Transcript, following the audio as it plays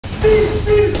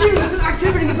Steve, there's an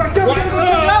activity in the backyard. We gotta go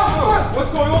check it out.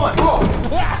 What's going on?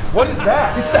 What is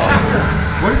that? It's the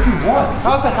hacker. What does he want?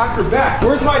 How's the hacker back?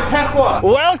 Where's my Tesla?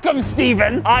 Welcome,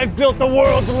 Steven. I've built the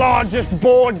world's largest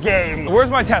board game.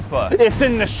 Where's my Tesla? It's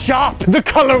in the shop. The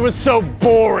color was so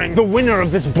boring. The winner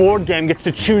of this board game gets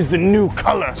to choose the new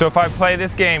color. So if I play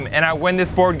this game and I win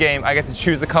this board game, I get to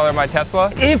choose the color of my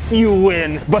Tesla? If you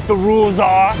win, but the rules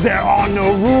are, there are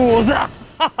no rules.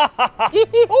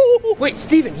 Wait,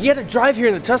 Steven, he had to drive here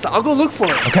in the Tesla. I'll go look for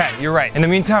him. Okay, you're right. In the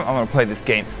meantime, I'm gonna play this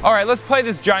game. All right, let's play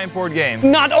this giant board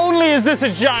game. Not only is this a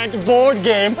giant board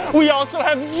game, we also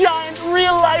have giant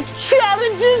real-life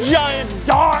challenges, giant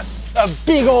darts, a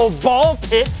big old ball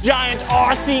pit, giant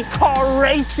RC car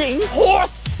racing, horse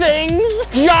things,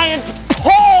 giant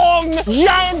pong,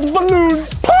 giant balloon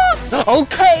pop.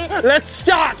 Okay, let's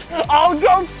start. I'll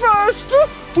go first.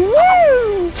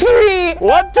 Woo! 3, 1, 2,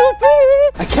 3.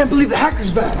 I can't believe the hacker's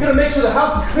back. Gotta make sure the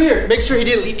house is clear. Make sure he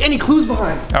didn't leave any clues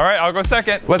behind. All right, I'll go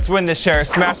second. Let's win this share.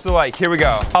 Smash the like. Here we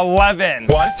go. 11.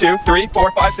 1, 2, 3,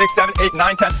 4, 5, 6, 7, 8,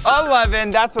 9, 10.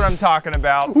 11. That's what I'm talking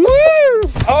about. Woo!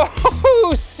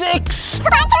 Oh, 6. 1, 2,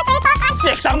 3, 4, 5,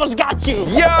 6. I almost got you.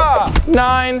 Yeah!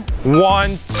 9,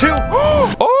 1, 2.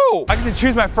 Oh, I get to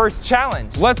choose my first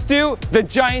challenge. Let's do the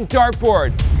giant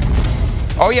dartboard.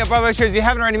 Oh yeah, by the way, if you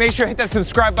haven't already, make sure to hit that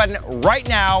subscribe button right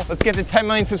now. Let's get to 10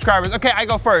 million subscribers. Okay, I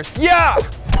go first. Yeah!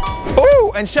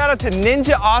 Oh, and shout out to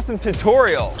Ninja Awesome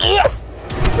Tutorial. No,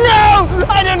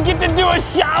 I didn't get to do a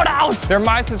shout out. They're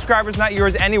my subscribers, not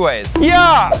yours anyways.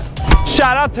 Yeah!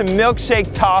 Shout out to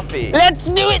Milkshake Toffee. Let's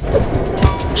do it.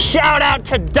 Shout out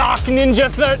to Doc Ninja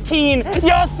 13.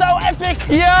 You're so epic.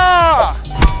 Yeah!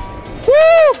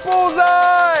 Woo!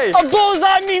 Bullseye! A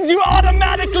bullseye means you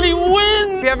automatically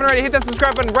win. If you haven't already, hit that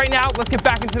subscribe button right now. Let's get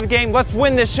back into the game. Let's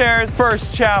win this share's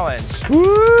first challenge.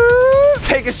 Woo!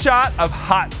 Take a shot of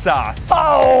hot sauce.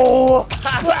 Oh!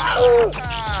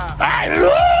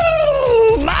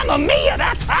 Mamma mia,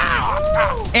 that's hot.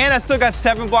 And I still got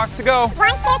 7 blocks to go. 1, 2, 3,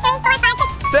 4, 5,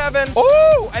 6. 7.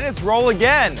 Oh, and it's roll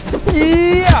again.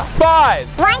 Yeah. 5.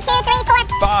 1, 2, 3, 4.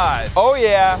 5. Oh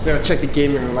yeah. We gotta check the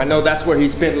gaming room. I know that's where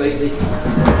he's been lately.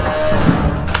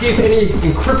 See if any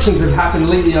encryptions have happened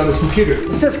lately on his computer.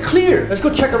 It says clear. Let's go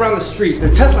check around the street.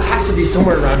 The Tesla has to be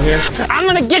somewhere around here. I'm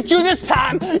gonna get you this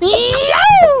time.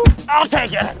 Yo! I'll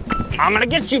take it. I'm gonna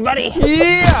get you, buddy.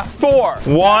 Yeah. 4.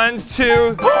 1,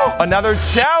 2. Another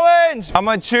challenge. I'm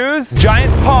gonna choose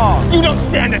giant pong. You don't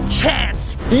stand a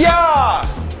chance. Yeah.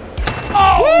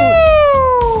 Oh!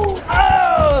 Woo!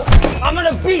 Oh! I'm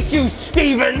gonna beat you,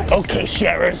 Steven. Okay,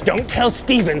 sharers, don't tell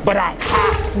Steven, but I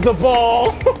hacked the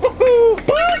ball.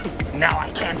 Now I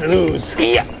can't lose.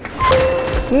 Yeah.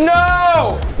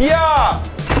 No. Yeah.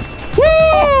 Woo!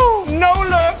 Oh, no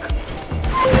luck.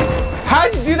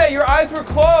 How'd you do that? Your eyes were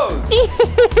closed.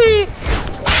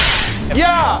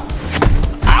 Yeah.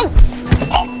 Ow.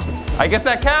 Oh. I guess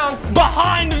that counts.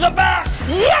 Behind the back.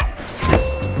 Yeah.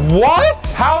 What?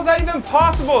 How is that even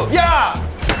possible? Yeah.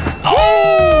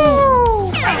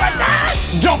 Oh. How about that?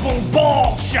 Double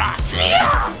ball shot.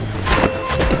 Yeah.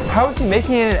 How is he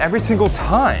making it every single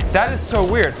time? That is so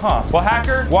weird, huh? Well,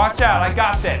 hacker, watch out. I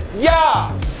got this.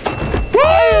 Yeah.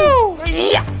 Woo!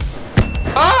 Yeah.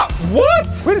 Ah, what?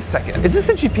 Wait a second. Is this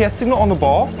a GPS signal on the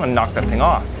ball? I'm gonna knock that thing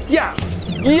off. Yeah.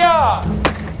 Yeah.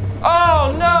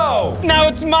 Oh, no. Now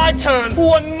it's my turn.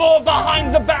 One more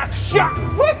behind the back shot.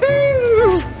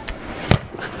 Woohoo!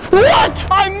 What?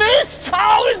 I missed?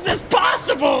 How is this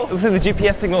possible? Looks like the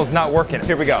GPS signal is not working.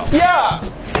 Here we go. Yeah.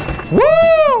 Woo!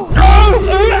 Oh.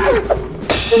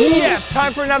 Yes,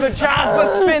 time for another challenge.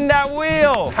 Let's spin that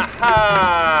wheel. Ha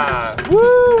ha.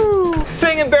 Woo!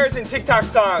 Sing embarrassing TikTok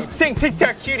song. Sing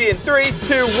TikTok cutie in 3,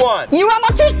 2, 1. You are my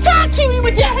TikTok cutie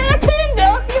with your hair pinned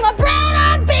up. You're my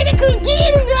brown-eyed baby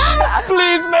cookie.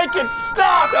 Please make it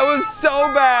stop. That was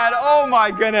so bad. Oh my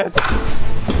goodness.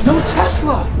 No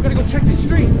Tesla. We gotta go check the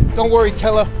street. Don't worry,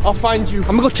 Tella. I'll find you.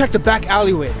 I'm gonna go check the back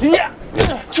alleyway. Yeah.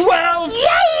 12.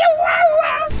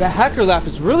 The hacker laugh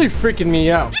is really freaking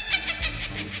me out.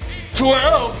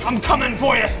 12. I'm coming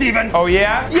for you, Steven. Oh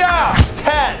yeah? Yeah.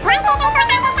 10. 1, 2, 3, 4,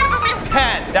 5, 6, 7, 8,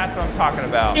 9. 10. That's what I'm talking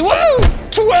about. Woo!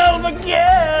 12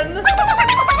 again.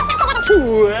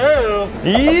 12.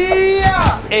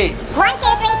 Yeah. 8. 1, 2, 3,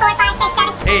 4, 5, 6,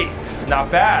 7. 8.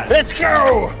 Not bad. Let's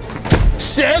go.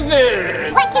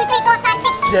 7. 1, 2, 3, 4, 5,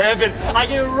 6. 7. I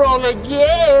can roll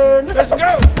again. Let's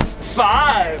go.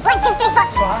 5. 1, 2, 3, 4.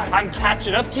 5. I'm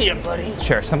catching up to you, buddy.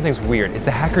 Share, something's weird. Is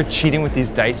the hacker cheating with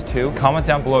these dice too? Comment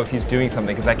down below if he's doing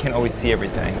something because I can't always see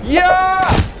everything. Yeah!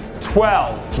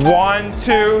 12. 1,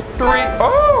 2, 3.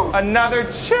 Oh, another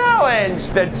challenge.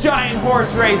 The giant horse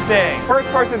racing. First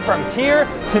person from here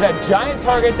to that giant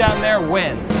target down there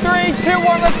wins. 3, 2,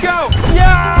 1, let's go.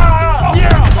 Yeah! Yeah!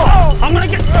 Oh, I'm gonna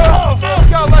get. Let's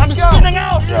go, let's I'm go. spinning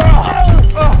out.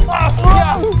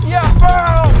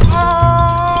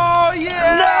 Oh,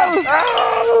 yeah!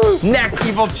 No! Next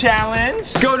evil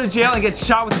challenge. Go to jail and get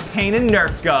shot with a pain and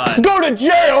Nerf gun. Go to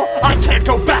jail? I can't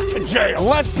go back to jail.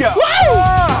 Let's go.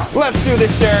 Woo! Let's do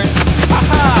this, Sharon.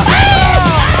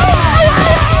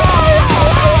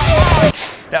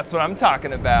 That's what I'm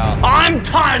talking about. I'm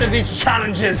tired of these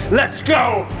challenges. Let's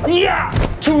go. Yeah.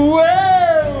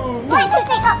 12. 1, 2, 3,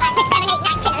 4, 5, 6, 7, 8,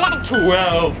 9, 10, 11.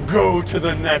 12. Go to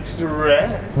the next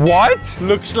red. What?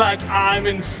 Looks like I'm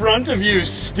in front of you,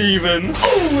 Steven.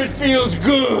 Oh, it feels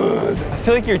good. I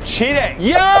feel like you're cheating.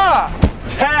 Yeah!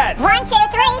 10. 1, 2, 3,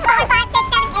 4, 5, 6,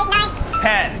 7, 8, 9.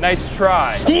 10. Nice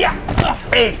try. Yeah.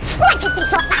 8. 1, 2, 3,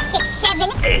 4, 5, 6,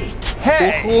 7. 8.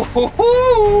 Hey.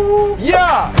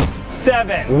 Yeah.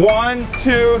 7. 1,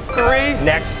 2, 3.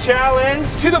 Next challenge.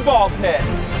 To the ball pit.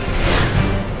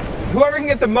 Whoever can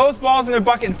get the most balls in their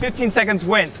bucket in 15 seconds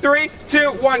wins. 3,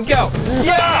 2, 1, go.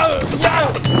 Yeah!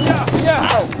 Yeah! Yeah!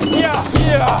 Yeah! Yeah!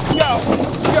 Yeah!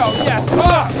 Go! Yes!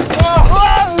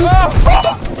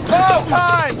 Oh,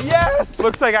 time! Yes!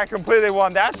 Looks like I completely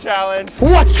won that challenge.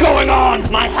 What's going on?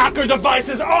 My hacker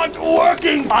devices aren't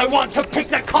working. I want to pick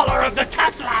the color of the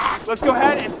Tesla. Let's go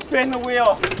ahead and spin the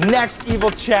wheel. Next evil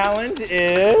challenge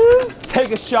is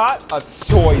take a shot of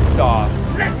soy sauce.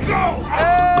 Let's go.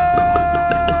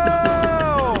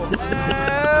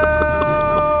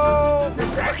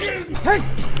 Hey,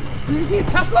 did you see a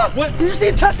Tesla? What? Did you see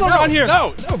a Tesla around here?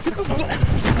 No.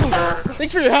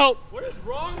 Thanks for your help. What is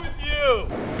wrong with you?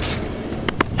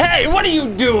 Hey, what are you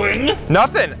doing?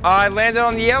 Nothing. I landed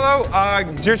on the yellow.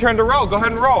 It's your turn to roll. Go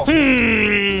ahead and roll.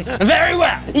 Very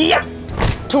well. Yeah.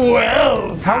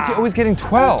 12. How is he always getting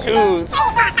 12? 2.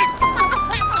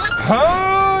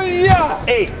 Oh, yeah.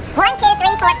 8. 1, 2, 3,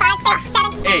 4, 5, 6,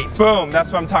 7. 8. Boom.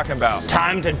 That's what I'm talking about.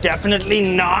 Time to definitely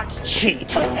not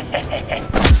cheat.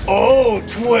 Oh,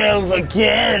 12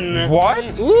 again.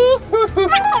 What?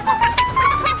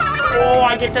 Oh,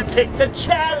 I get to pick the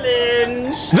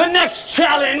challenge. The next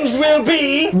challenge will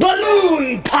be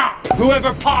balloon pop.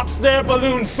 Whoever pops their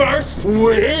balloon first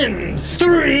wins.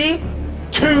 3,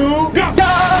 2, go.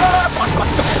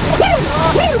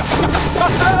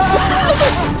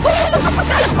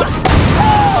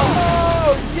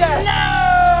 Oh, yes. No!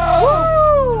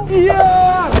 Woo.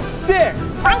 Yeah. 6.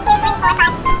 1, 2, 3, 4,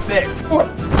 5, 6.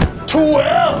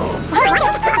 12. 1, 2,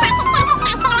 3, 4, 5, 6, 7, 8,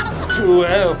 9, 10, 11.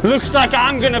 12. Looks like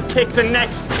I'm gonna pick the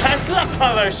next Tesla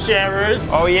color, sharers.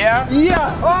 Oh, yeah?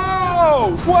 Yeah.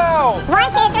 Oh, 12.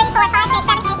 1, 2, 3, 4, 5, 6,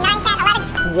 7, 8, 9,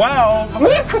 10,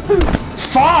 11.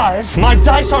 5? My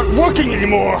dice aren't working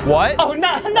anymore. What? Oh,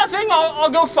 nothing. I'll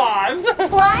go 5. 1, 2, 3,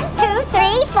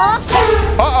 4, 5.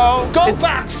 Uh-oh. Go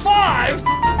back 5?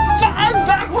 I'm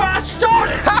back where I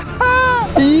started.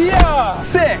 Yeah.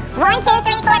 6. 1, 2,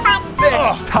 3, 4, 5, 6.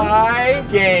 6. Tie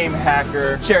game,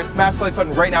 hacker. Share, smash the like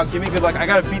button right now. Give me good luck. I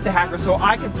gotta beat the hacker so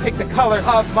I can pick the color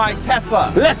of my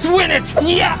Tesla. Let's win it.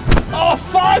 Yeah. Oh,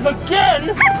 5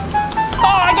 again. Oh,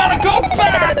 I gotta go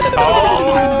back.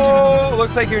 Oh,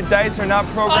 looks like your dice are not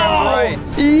programmed right.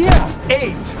 Yeah.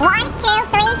 8. 1, 2,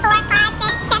 3, 4, 5,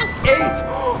 6, 7. 8.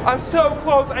 I'm so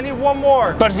close. I need one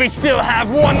more. But we still have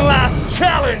one last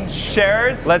challenge.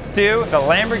 Sharers, let's do the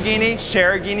Lamborghini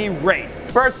Sharagini race.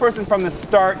 First person from the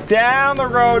start, down the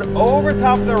road, over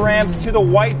top of the ramps to the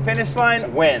white finish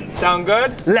line wins. Sound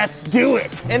good? Let's do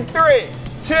it. In 3,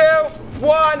 2,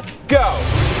 1, go.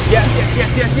 Yes, yes,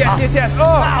 yes, yes, yes, yes, yes. Oh,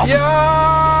 Ow.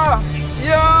 yeah,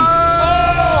 yeah.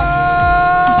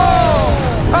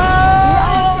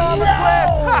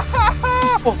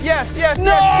 Oh, yes, yes, No.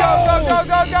 yes. Go, go,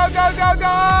 go, go, go, go,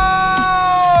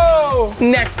 go.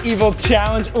 Next evil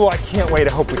challenge. Oh, I can't wait.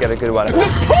 I hope we get a good one. The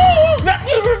pool! That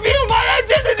will reveal my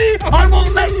identity! I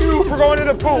won't let you! We're going to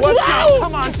the pool. Let's No. go.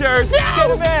 Come on, Sharers. No.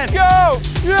 Get him in. Go.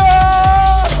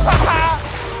 Yeah.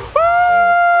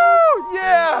 Woo!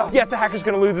 Yeah. Yes, the hacker's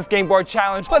going to lose this game board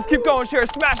challenge. Let's keep going,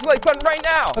 Sharers. Smash the like button right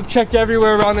now. I've checked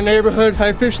everywhere around the neighborhood. I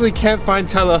officially can't find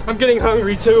Tella. I'm getting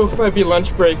hungry too. Might be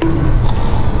lunch break.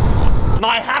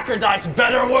 My hacker dice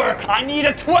better work. I need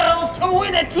a 12 to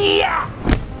win it. Yeah.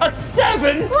 A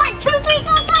 7? 1, 2, 3, 4,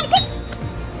 5,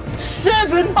 6.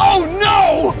 7? Oh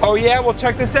no! Oh yeah, well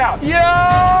check this out.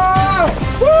 Yeah!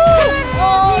 Woo!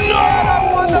 Oh No! yeah,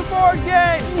 I won the board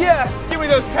game! Yes! Give me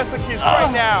those Tesla keys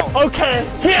right now. Okay,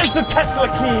 here's the Tesla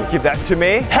key. Give that to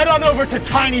me. Head on over to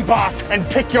TinyBot and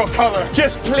pick your color.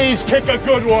 Just please pick a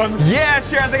good one. Yeah,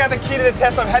 sure. As I got the key to the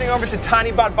Tesla, I'm heading over to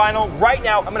TinyBot Vinyl right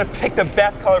now. I'm gonna pick the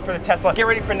best color for the Tesla. Get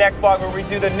ready for next vlog where we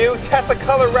do the new Tesla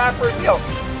color wrap reveal.